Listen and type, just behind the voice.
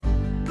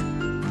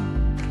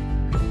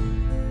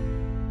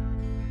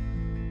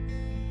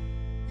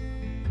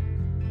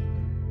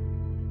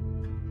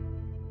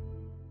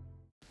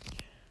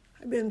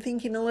been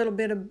thinking a little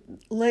bit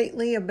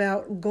lately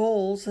about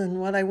goals and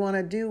what I want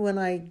to do when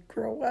I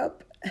grow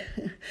up.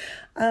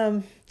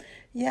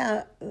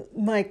 Yeah,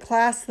 my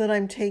class that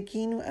I'm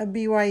taking at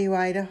BYU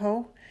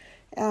Idaho,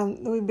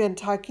 we've been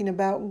talking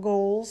about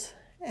goals,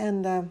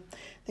 and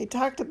they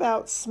talked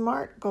about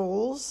SMART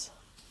goals.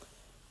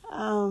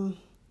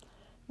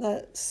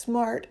 The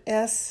SMART,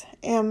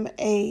 S-M-A-R-T,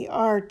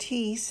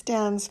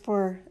 stands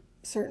for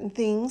certain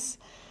things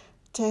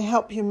to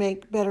help you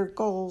make better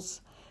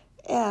goals.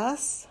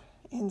 S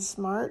in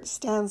SMART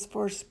stands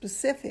for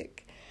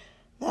specific.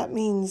 That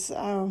means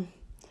who,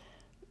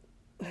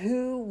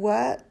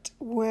 what,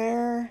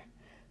 where,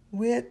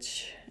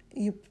 which.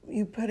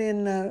 You put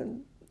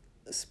in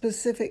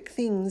specific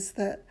things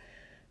that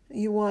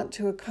you want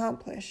to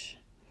accomplish.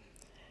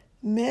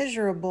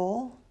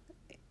 Measurable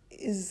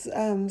is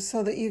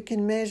so that you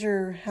can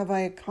measure, have I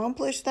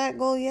accomplished that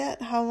goal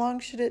yet? How long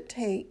should it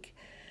take?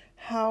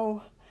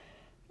 How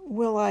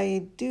will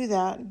I do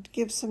that?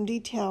 Give some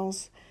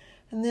details.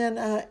 And then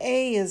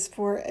A is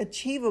for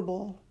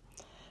achievable.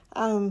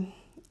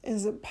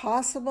 Is it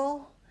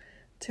possible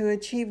to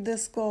achieve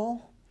this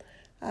goal?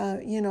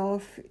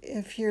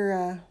 If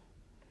you're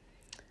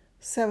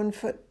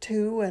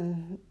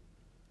 7'2"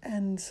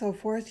 and so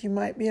forth, you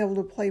might be able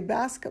to play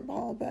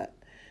basketball, but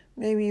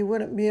maybe you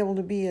wouldn't be able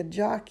to be a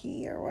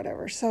jockey or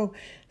whatever. So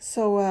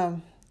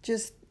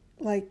just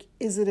like,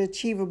 is it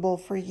achievable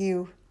for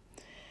you?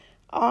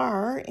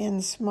 R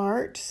in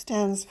SMART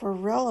stands for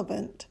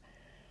relevant.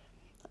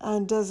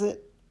 Does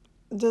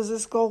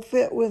this goal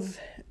fit with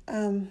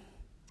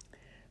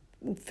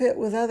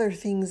other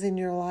things in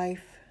your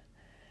life?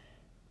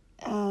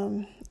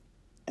 And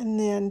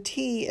then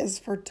T is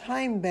for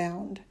time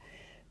bound.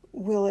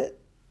 Will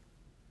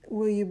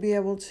you be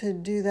able to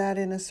do that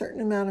in a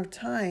certain amount of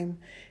time?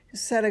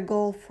 Set a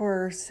goal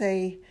for,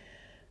 say,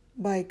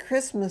 by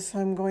Christmas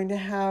I'm going to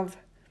have,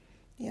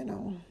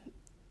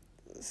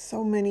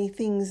 so many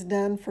things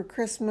done for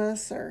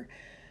Christmas, or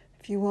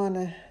if you want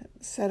to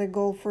set a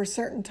goal for a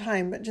certain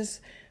time, but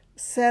just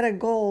set a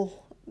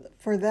goal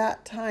for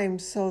that time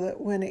so that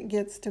when it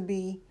gets to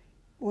be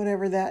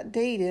whatever that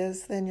date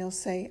is, then you'll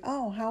say,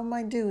 oh, how am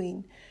I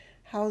doing?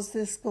 How's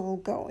this goal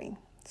going?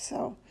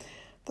 So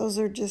those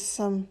are just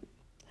some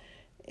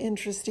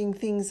interesting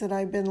things that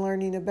I've been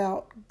learning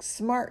about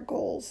SMART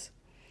goals.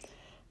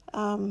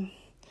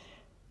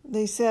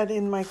 They said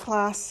in my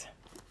class,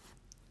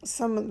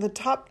 some of the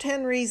top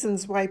 10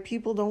 reasons why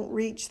people don't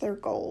reach their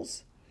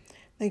goals.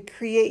 They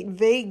create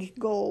vague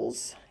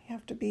goals. You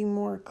have to be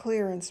more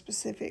clear and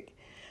specific.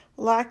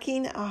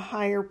 Lacking a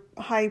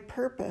high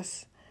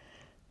purpose.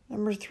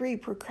 Number 3,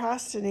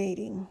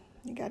 procrastinating.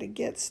 You got to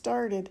get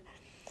started.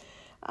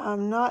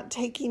 Not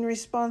taking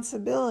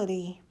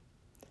responsibility.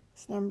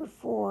 It's number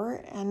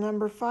 4. And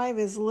number 5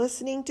 is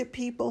listening to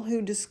people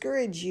who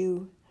discourage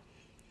you.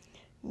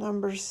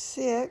 Number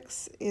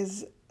 6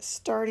 is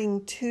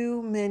starting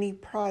too many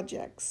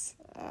projects.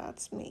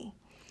 That's me.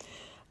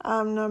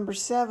 Number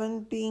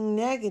 7, being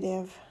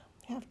negative.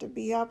 You have to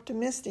be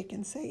optimistic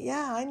and say,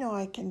 yeah, I know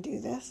I can do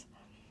this.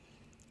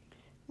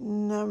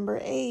 Number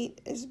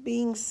 8 is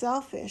being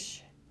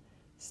selfish.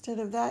 Instead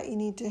of that, you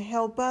need to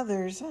help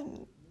others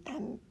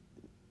and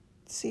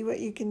see what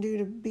you can do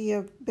to be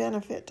of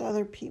benefit to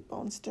other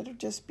people instead of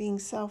just being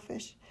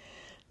selfish.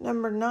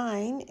 Number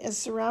 9 is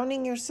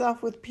surrounding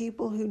yourself with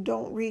people who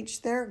don't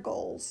reach their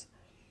goals.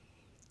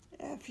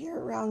 If you're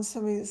around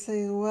somebody that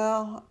says,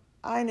 well,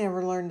 I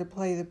never learned to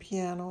play the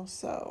piano,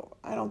 so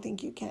I don't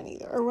think you can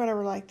either, or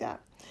whatever like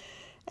that.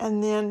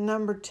 And then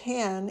number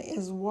 10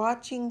 is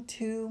watching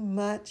too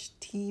much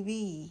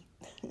TV.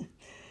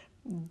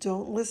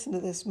 Don't listen to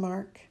this,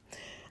 Mark.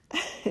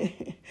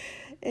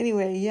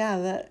 Anyway, yeah,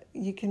 that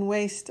you can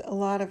waste a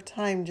lot of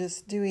time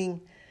just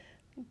doing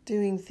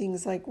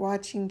things like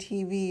watching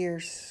TV or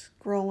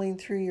scrolling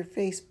through your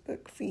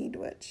Facebook feed,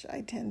 which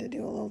I tend to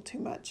do a little too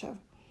much of.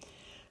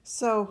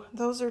 So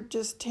those are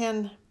just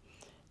 10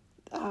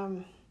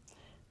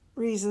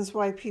 reasons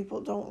why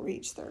people don't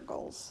reach their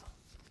goals.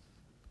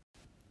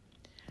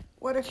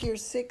 What if you're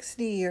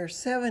 60 or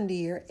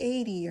 70 or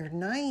 80 or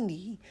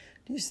 90?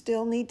 Do you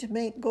still need to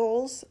make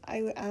goals?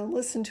 I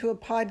listened to a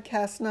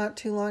podcast not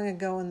too long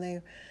ago, and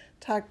they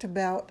talked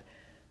about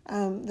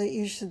that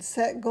you should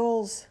set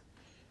goals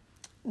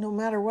no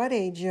matter what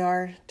age you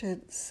are, to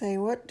say,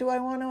 what do I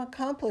want to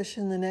accomplish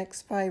in the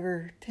next 5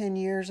 or 10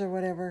 years or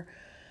whatever,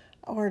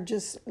 or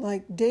just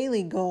like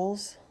daily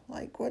goals,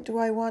 like what do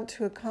I want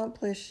to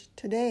accomplish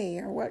today,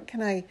 or what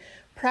can I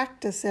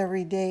practice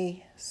every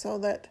day so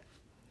that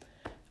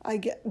I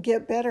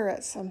get better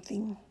at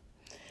something.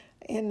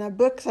 In a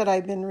book that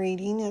I've been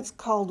reading, it's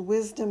called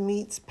Wisdom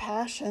Meets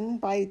Passion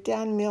by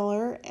Dan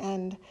Miller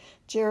and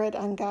Jared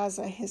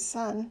Angaza, his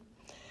son.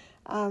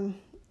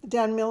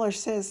 Dan Miller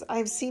says,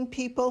 I've seen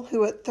people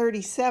who at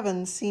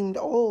 37 seemed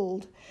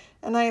old,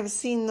 and I have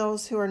seen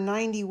those who are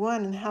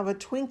 91 and have a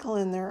twinkle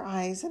in their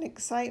eyes and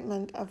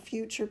excitement of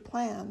future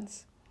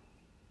plans.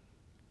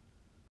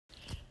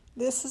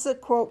 This is a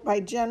quote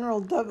by General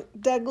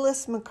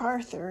Douglas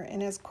MacArthur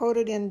and is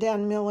quoted in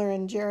Dan Miller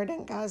and Jared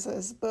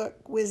Ngaza's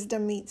book,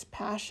 Wisdom Meets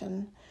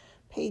Passion,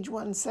 page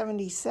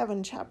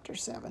 177, chapter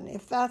 7.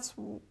 If that's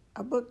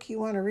a book you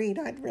want to read,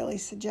 I'd really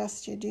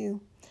suggest you do.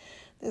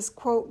 This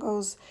quote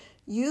goes,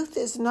 "Youth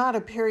is not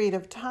a period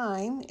of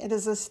time, it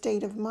is a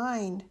state of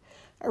mind,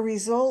 a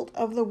result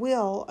of the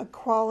will, a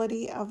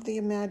quality of the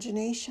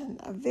imagination,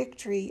 a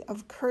victory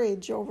of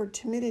courage over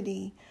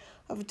timidity,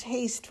 of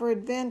taste for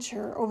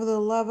adventure over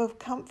the love of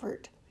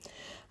comfort.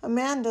 A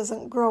man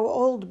doesn't grow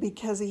old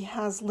because he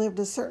has lived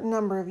a certain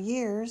number of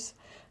years.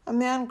 A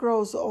man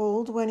grows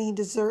old when he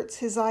deserts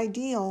his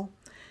ideal.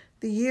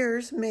 The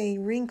years may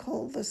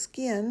wrinkle the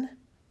skin,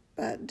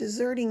 but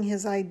deserting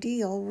his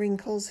ideal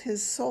wrinkles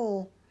his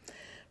soul.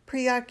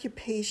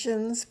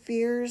 Preoccupations,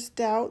 fears,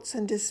 doubts,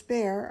 and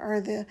despair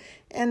are the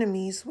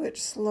enemies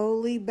which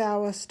slowly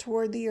bow us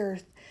toward the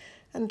earth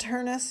and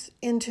turn us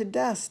into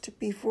dust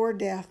before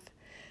death.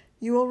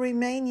 You will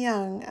remain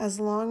young as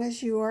long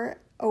as you are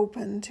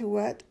open to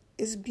what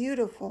is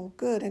beautiful,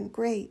 good, and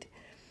great,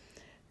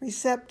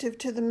 receptive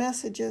to the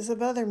messages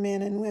of other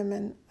men and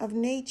women, of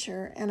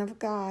nature and of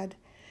God.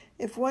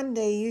 If one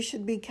day you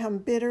should become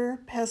bitter,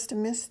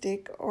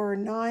 pessimistic, or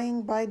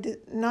gnawed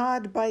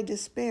by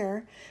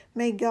despair,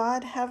 may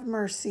God have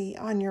mercy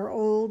on your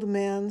old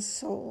man's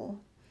soul."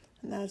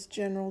 And that's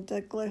General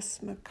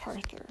Douglas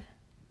MacArthur.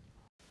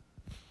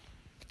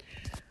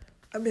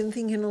 I've been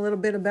thinking a little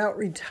bit about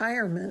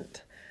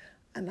retirement,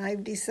 and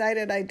I've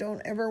decided I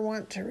don't ever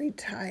want to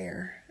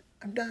retire.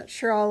 I'm not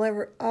sure I'll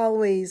ever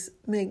always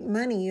make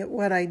money at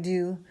what I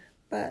do,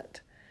 but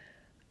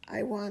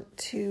I want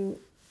to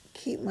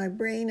keep my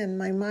brain and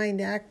my mind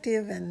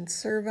active and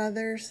serve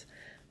others.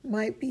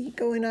 Might be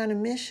going on a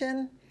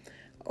mission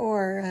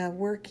or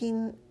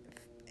working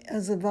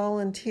as a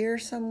volunteer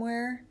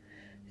somewhere.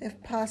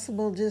 If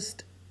possible,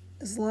 just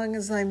as long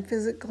as I'm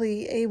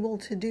physically able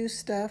to do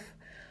stuff.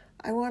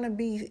 I want to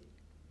be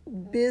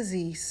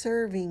busy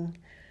serving,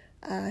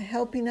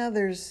 helping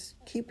others,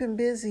 keeping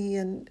busy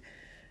and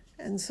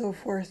so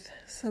forth.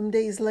 Some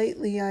days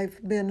lately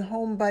I've been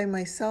home by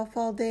myself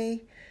all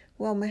day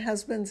while my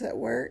husband's at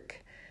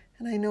work.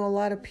 And I know a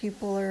lot of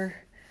people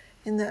are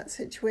in that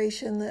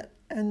situation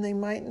and they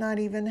might not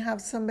even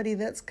have somebody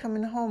that's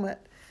coming home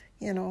at,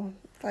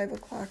 5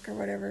 o'clock or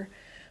whatever.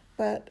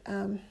 But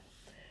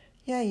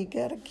you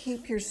got to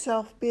keep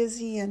yourself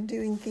busy and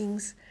doing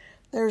things.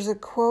 There's a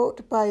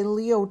quote by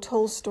Leo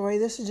Tolstoy.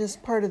 This is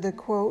just part of the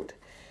quote.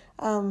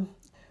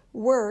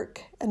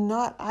 "Work and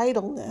not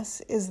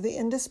idleness is the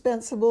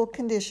indispensable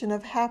condition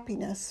of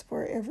happiness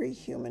for every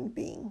human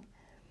being."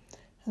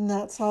 And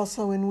that's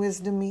also in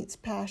Wisdom Meets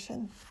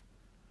Passion.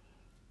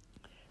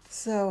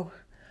 So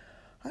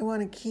I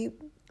want to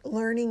keep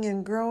learning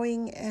and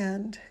growing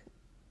and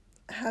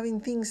having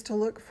things to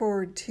look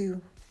forward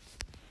to.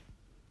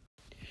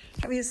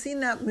 Have you seen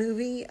that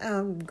movie,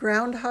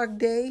 Groundhog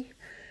Day,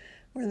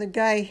 where the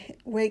guy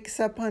wakes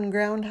up on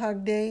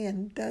Groundhog Day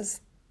and does,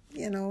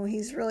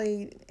 he's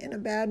really in a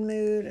bad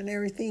mood and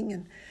everything.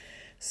 And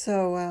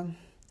so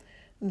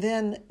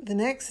then the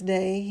next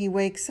day he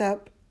wakes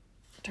up,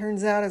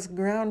 turns out it's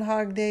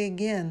Groundhog Day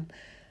again.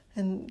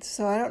 And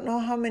so I don't know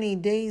how many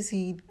days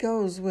he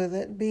goes with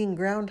it being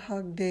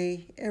Groundhog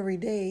Day every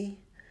day.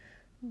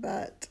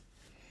 But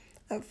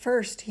at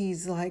first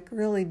he's like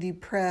really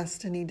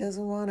depressed and he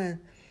doesn't want to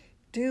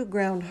do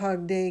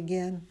Groundhog Day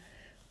again.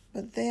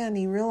 But then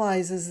he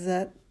realizes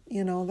that,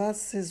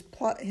 that's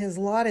his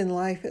lot in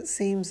life, it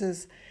seems,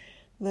 is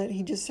that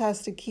he just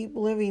has to keep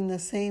living the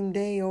same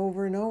day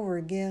over and over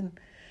again.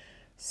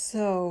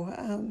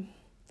 So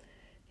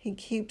he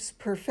keeps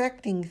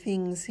perfecting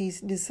things. He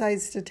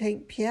decides to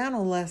take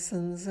piano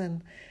lessons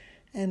and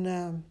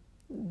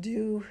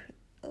do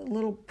a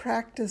little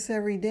practice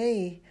every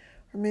day.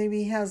 Or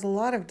maybe he has a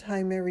lot of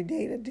time every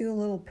day to do a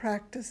little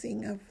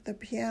practicing of the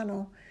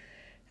piano.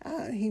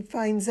 He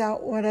finds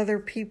out what other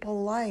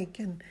people like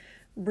and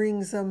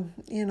brings them,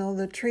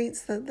 the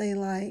treats that they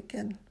like.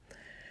 And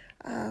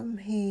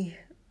he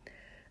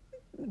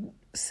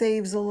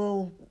saves a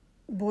little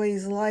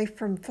boy's life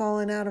from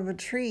falling out of a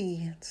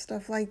tree,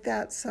 stuff like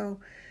that. So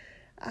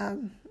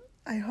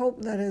I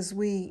hope that as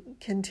we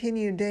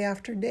continue day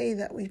after day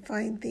that we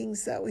find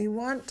things that we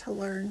want to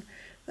learn,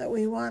 that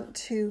we want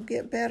to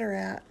get better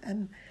at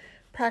and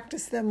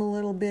practice them a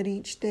little bit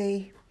each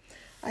day.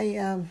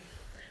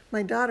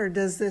 My daughter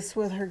does this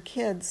with her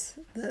kids,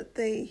 that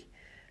they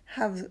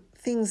have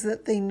things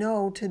that they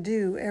know to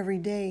do every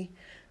day.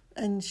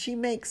 And she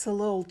makes a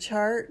little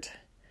chart.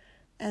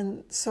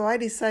 And so I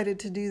decided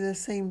to do the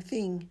same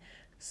thing.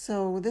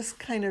 So this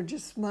kind of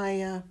just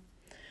my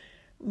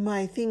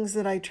things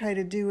that I try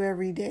to do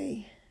every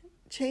day.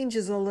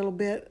 Changes a little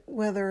bit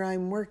whether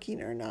I'm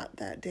working or not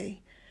that day.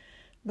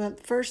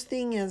 But first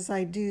thing is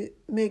I do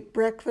make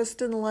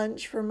breakfast and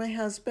lunch for my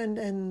husband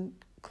and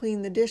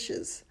clean the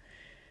dishes.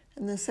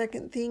 And the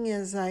second thing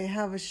is I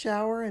have a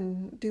shower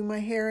and do my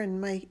hair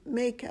and my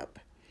makeup.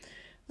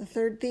 The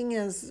third thing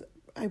is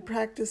I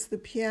practice the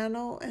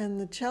piano and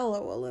the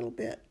cello a little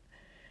bit.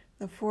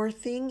 The fourth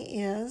thing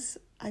is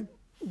I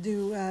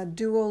do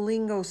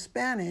Duolingo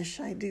Spanish.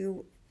 I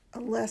do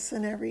a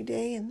lesson every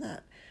day, and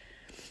that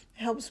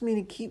helps me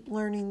to keep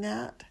learning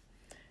that.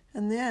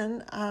 And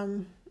then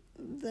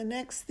the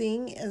next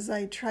thing is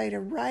I try to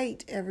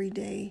write every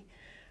day.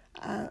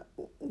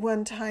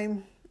 One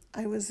time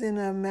I was in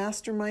a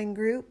mastermind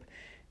group,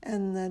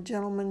 and the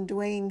gentleman,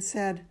 Dwayne,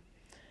 said,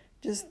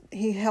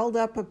 he held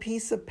up a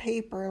piece of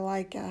paper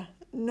like a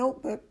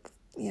notebook,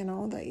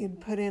 that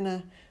you'd put in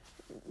a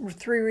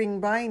 3-ring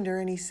binder,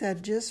 and he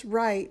said, just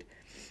write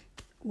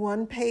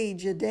 1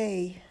 page a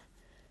day.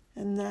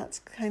 And that's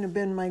kind of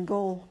been my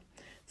goal.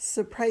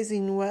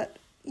 Surprising what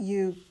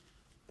you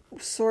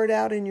sort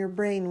out in your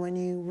brain when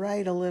you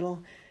write a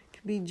little. It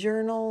could be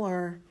journal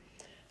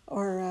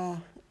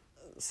or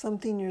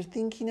something you're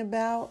thinking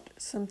about,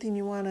 something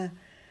you want to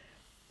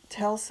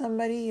tell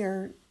somebody,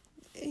 or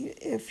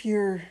if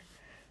you're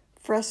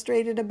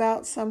frustrated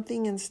about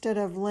something, instead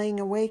of laying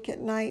awake at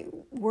night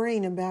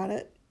worrying about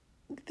it,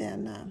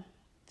 then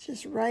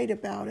just write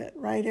about it.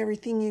 Write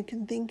everything you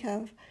can think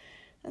of,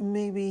 and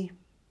maybe,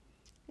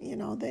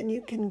 then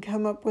you can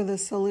come up with a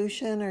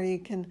solution, or you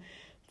can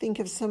think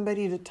of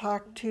somebody to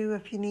talk to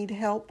if you need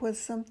help with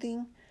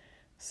something.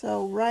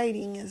 So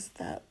writing is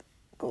that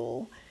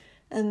goal.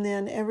 And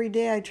then every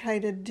day I try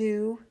to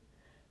do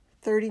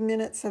 30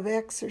 minutes of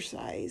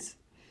exercise.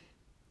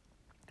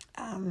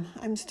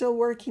 I'm still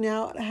working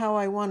out how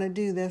I want to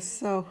do this,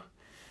 so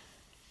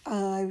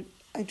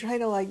I try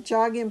to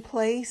jog in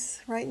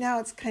place. Right now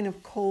it's kind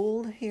of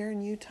cold here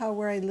in Utah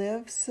where I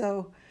live,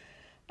 so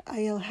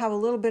I'll have a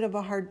little bit of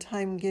a hard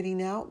time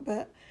getting out,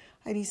 but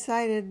I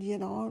decided,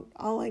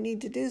 all I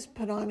need to do is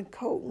put on a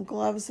coat and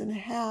gloves and a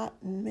hat,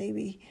 and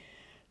maybe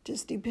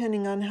just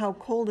depending on how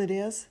cold it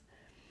is.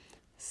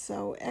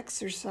 So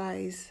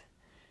exercise.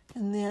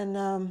 And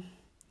then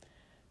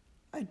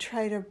I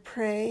try to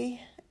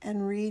pray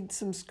and read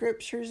some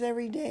scriptures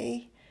every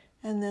day.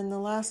 And then the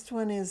last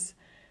one is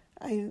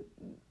I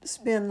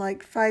spend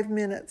 5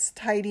 minutes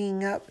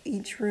tidying up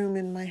each room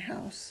in my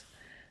house.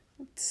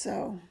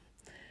 So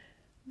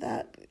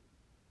that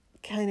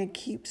kind of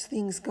keeps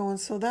things going.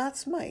 So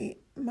that's my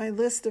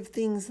list of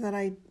things that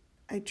I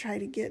try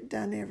to get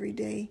done every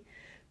day.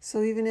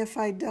 So even if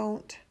I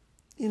don't,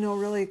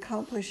 really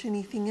accomplish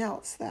anything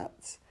else,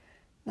 that's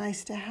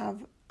nice to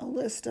have a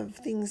list of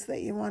things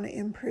that you want to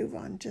improve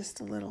on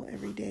just a little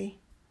every day.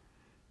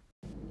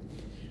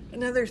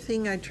 Another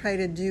thing I try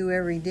to do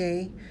every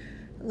day,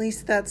 at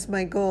least that's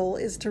my goal,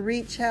 is to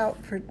reach out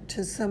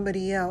to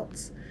somebody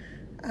else.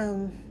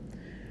 I've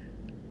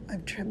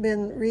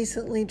been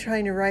recently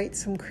trying to write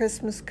some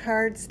Christmas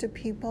cards to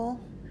people,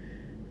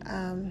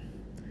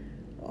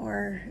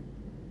 or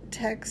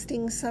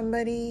texting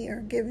somebody,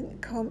 or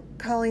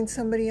calling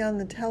somebody on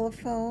the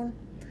telephone,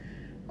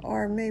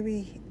 or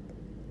maybe,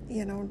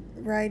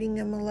 writing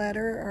them a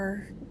letter,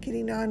 or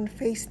getting on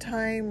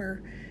FaceTime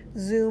or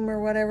Zoom or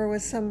whatever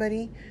with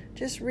somebody.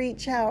 Just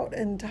reach out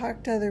and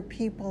talk to other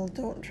people.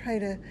 Don't try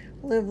to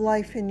live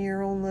life in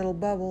your own little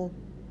bubble.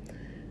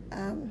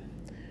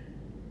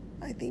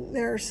 I think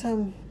there are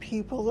some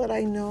people that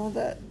I know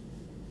that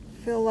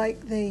feel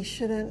like they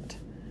shouldn't,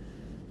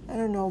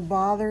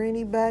 bother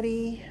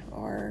anybody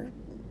or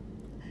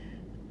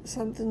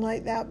something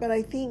like that. But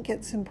I think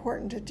it's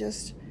important to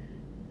just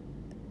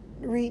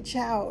reach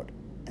out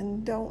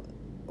and don't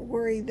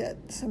worry that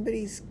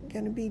somebody's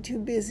going to be too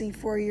busy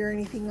for you or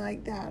anything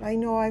like that. I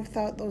know I've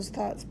thought those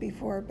thoughts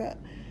before, but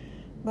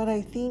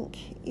I think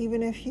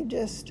even if you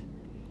just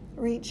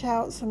reach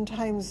out,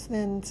 sometimes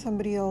then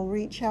somebody will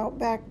reach out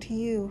back to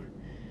you.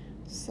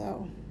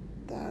 So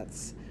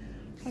that's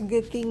a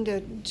good thing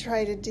to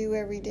try to do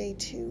every day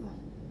too.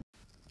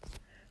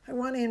 I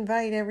want to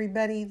invite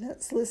everybody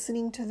that's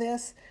listening to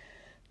this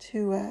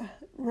to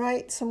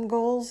write some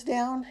goals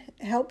down.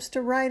 It helps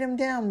to write them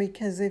down,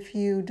 because if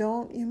you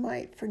don't, you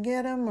might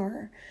forget them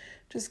or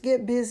just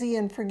get busy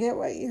and forget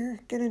what you're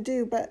going to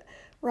do. But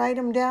write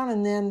them down,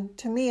 and then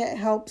to me it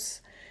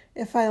helps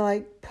if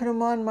I put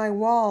them on my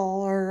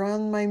wall or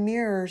on my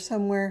mirror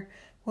somewhere,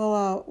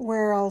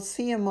 where I'll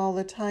see them all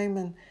the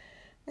time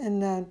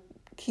and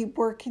keep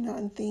working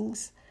on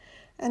things.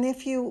 And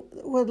if you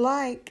would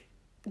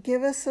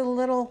give us a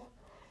little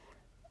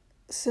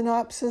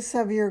synopsis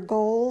of your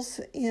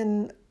goals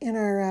in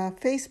our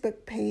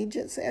Facebook page.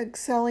 It's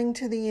Excelling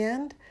to the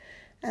End,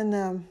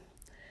 and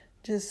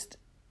just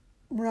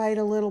write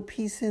a little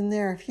piece in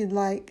there if you'd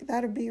like.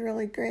 That'd be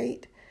really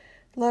great.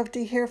 Love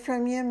to hear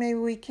from you. Maybe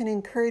we can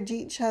encourage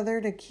each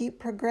other to keep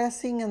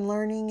progressing and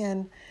learning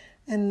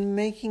and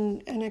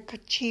making and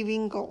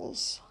achieving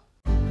goals.